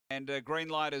And green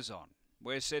light is on.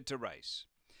 We're set to race.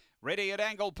 Ready at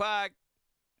Angle Park.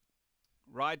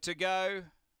 Right to go.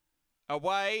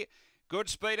 Away. Good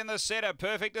speed in the centre.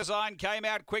 Perfect Design came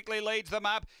out quickly, leads them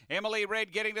up. Emily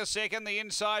Red getting to second. The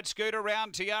inside scoot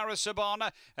around Tiara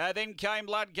Sabon. Then came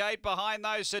Ludgate behind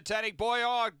those. Satanic Boy,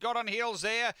 got on heels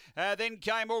there. Then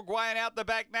came Uruguayan out the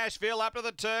back. Nashville up to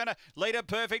the turn. Leader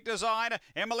Perfect Design.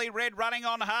 Emily Red running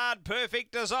on hard.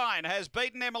 Perfect Design has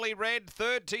beaten Emily Red.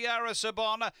 Third Tiara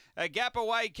Sabon. A gap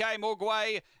away came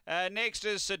Uruguay. Next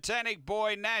is Satanic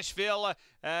Boy. Nashville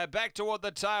back toward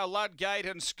the tail. Ludgate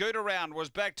and Scoot Around was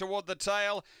back toward the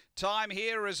tail. Time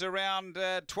here is around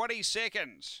 20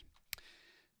 seconds.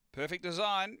 Perfect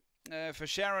Design for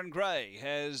Sharon Gray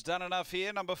has done enough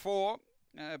here. Number 4,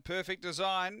 Perfect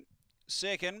Design.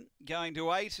 Second, going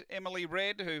to 8, Emily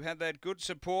Red, who had that good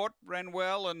support, ran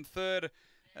well. And third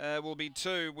will be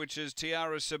 2, which is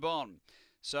Tiara Sabon.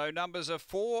 So numbers are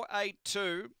 4, 8,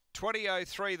 2,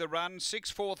 20.03 the run,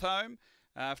 6 4th home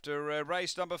after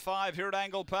race number 5 here at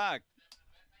Angle Park.